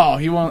 Oh,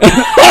 he won't.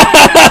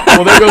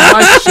 Well, there goes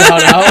my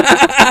shout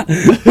out.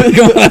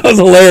 That was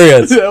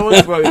hilarious. That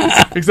was funny.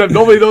 Except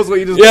nobody knows what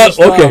you just Yeah, pushed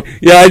okay. off.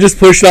 Yeah, I just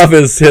pushed off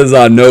his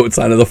notes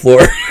onto the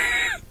floor.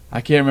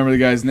 I can't remember the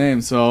guy's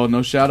name, so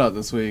no shout out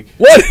this week.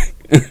 What?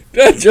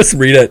 Just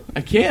read it.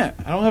 I can't.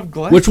 I don't have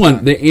glasses. Which one?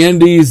 on. The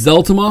Andy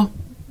Zeltima?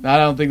 I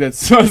don't think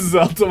that's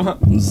Zeltman.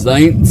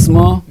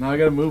 Zeintsma? Now I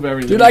gotta move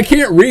everything. Dude, I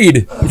can't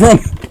read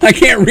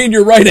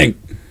your writing.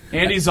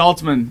 Andy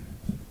Zaltzman.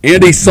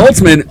 Andy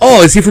Saltzman.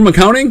 Oh, is he from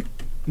accounting?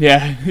 Yeah,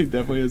 he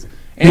definitely is.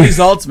 Andy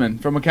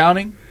Zaltzman from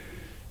accounting.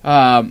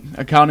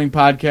 Accounting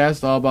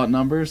podcast, all about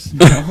numbers.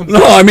 No,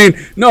 I mean,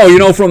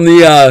 from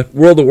the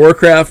World of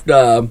Warcraft.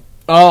 South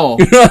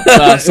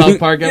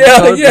Park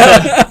episode?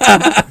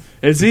 Yeah.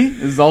 Is he?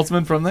 Is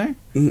Zaltzman from there?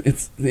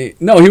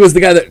 No, he was the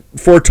guy that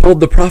foretold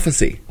the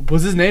prophecy.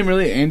 Was his name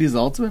really Andy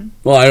Zaltzman?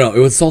 Well, I don't know.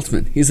 It was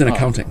Saltzman. He's in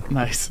accounting.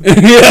 Nice.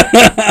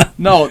 Yeah.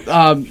 No,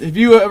 have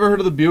you ever heard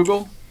of the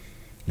Bugle?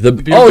 The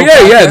Bugle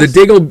yeah, podcast?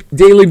 the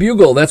Daily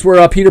Bugle. That's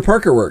where Peter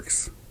Parker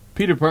works.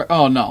 Peter Parker?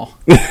 Oh, no.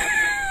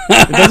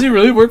 Does he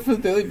really work for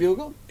the Daily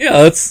Bugle?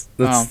 Yeah, that's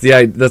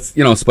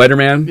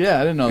Spider-Man.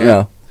 Yeah, I didn't know that.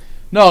 Yeah.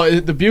 No,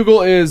 the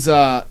Bugle is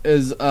a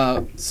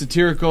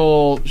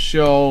satirical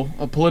show,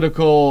 a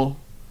political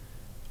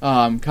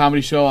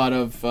comedy show out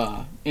of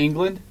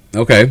England.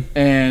 Okay.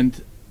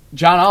 And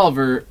John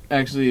Oliver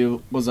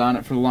actually was on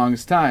it for the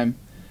longest time,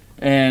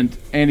 and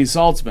Andy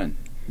Zaltzman.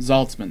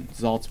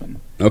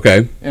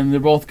 Okay. And they're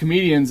both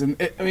comedians, and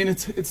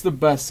it's the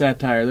best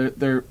satire.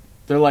 They're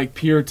like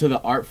pure to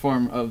the art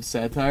form of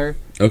satire.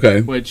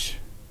 Okay. Which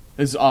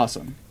is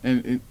awesome.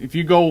 And if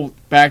you go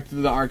back to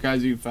the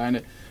archives, you can find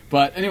it.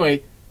 But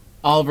anyway,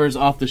 Oliver's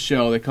off the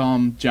show. They call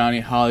him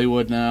Johnny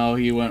Hollywood now.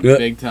 He went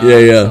big time.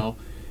 Yeah. So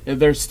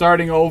they're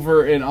starting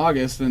over in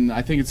August, and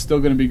I think it's still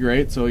going to be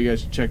great. So you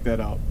guys should check that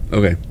out.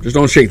 Okay. Just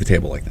don't shake the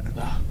table like that.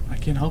 I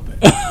can't help it.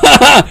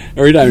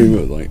 Every time you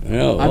move, like,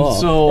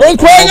 so.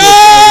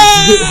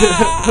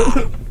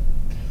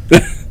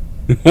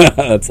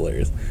 That's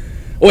hilarious.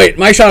 Wait,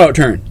 my shout out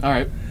turn. All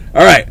right.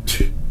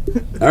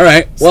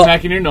 Well,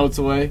 smacking your notes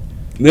away.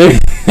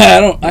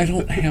 I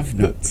don't have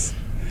notes.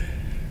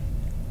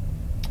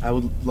 I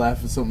would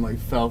laugh if something like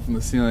fell from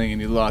the ceiling and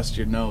you lost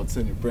your notes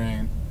in your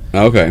brain.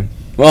 Okay.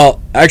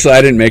 Well, actually,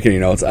 I didn't make any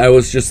notes. I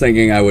was just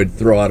thinking I would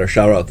throw out a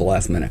shout out at the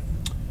last minute.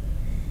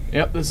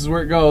 Yep, this is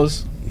where it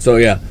goes. So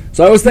yeah.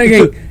 So I was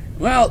thinking,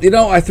 well,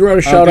 I threw out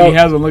a shout out. He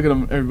has one. Look at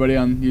him, everybody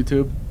on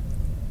YouTube.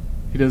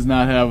 He does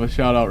not have a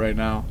shout out right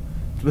now.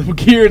 The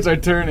gears are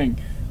turning.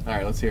 All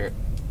right, let's hear it.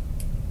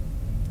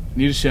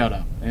 Need a shout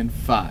out in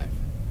 5,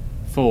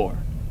 4,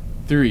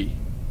 3,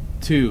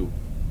 2,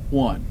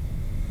 1.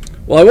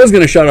 Well, I was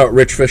going to shout out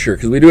Rich Fisher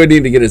because we do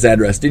need to get his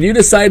address. Did you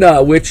decide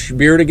which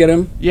beer to get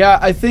him? Yeah,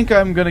 I think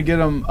I'm going to get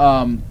him.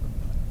 I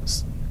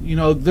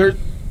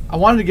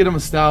wanted to get him a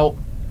stout,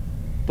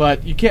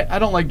 but you can't. I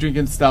don't like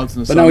drinking stouts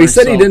in the summer. But no, he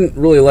said he didn't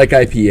really like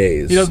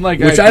IPAs. He doesn't like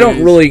which IPAs. I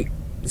don't really.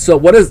 So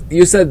what is?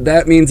 You said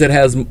that means it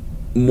has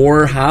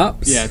more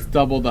hops? Yeah, it's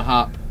double the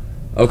hop.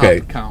 Okay.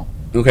 Hop count.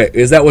 Okay,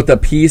 is that what the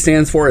P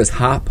stands for? Is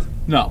hop?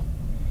 No.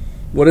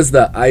 What does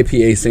the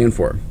IPA stand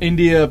for?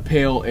 India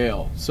Pale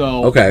Ale.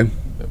 So okay.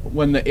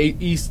 When the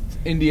East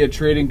India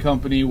Trading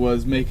Company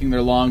was making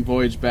their long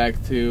voyage back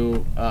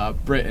to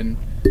Britain,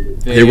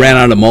 they ran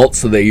out of malt,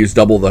 so they used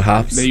double the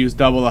hops? They used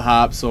double the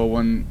hops so it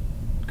wouldn't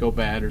go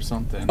bad or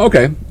something.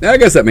 Okay, I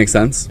guess that makes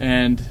sense.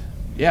 And,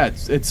 yeah,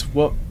 it's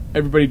what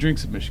everybody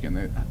drinks in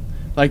Michigan.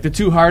 Like, the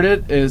Two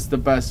Hearted is the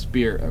best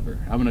beer ever.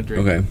 I'm going to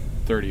drink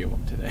 30 of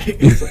them today.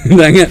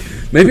 Dang it.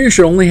 Maybe you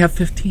should only have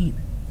 15.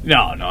 No,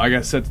 I got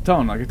to set the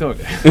tone, like I told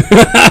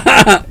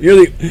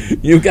you.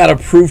 You've got to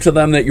prove to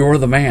them that you're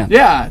the man.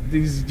 Yeah,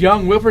 these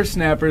young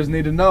whippersnappers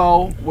need to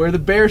know where the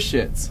bear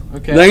shits.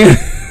 Okay,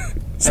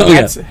 so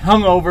that's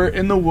hungover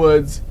in the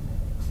woods.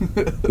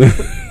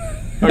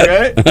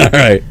 Okay.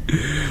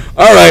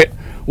 All right.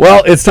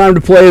 Well, it's time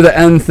to play the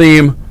end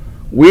theme.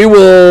 We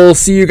will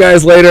see you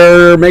guys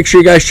later. Make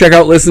sure you guys check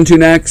out Listen to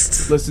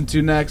Next.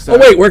 Oh,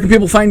 wait, where can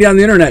people find you on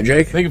the internet,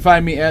 Jake? They can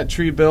find me at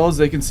Tree Bills.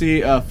 They can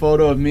see a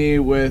photo of me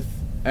with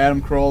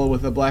Adam Carolla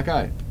with a black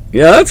eye.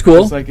 Yeah, that's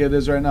cool. Just like it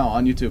is right now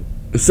on YouTube.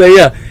 So,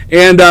 yeah.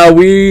 And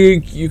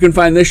you can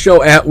find this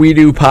show at We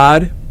Do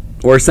Pod,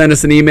 or send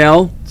us an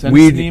email.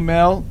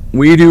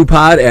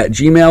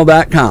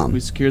 WeDoPod@gmail.com. We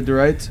secured the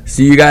rights.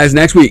 See you guys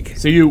next week.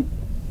 See you.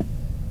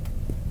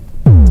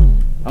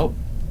 Oh.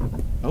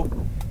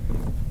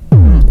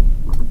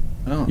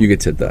 You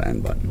get to hit the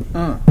end button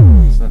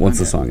once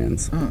the song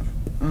ends.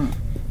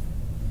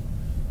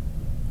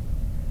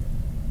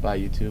 Bye,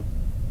 YouTube.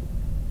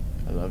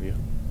 I love you.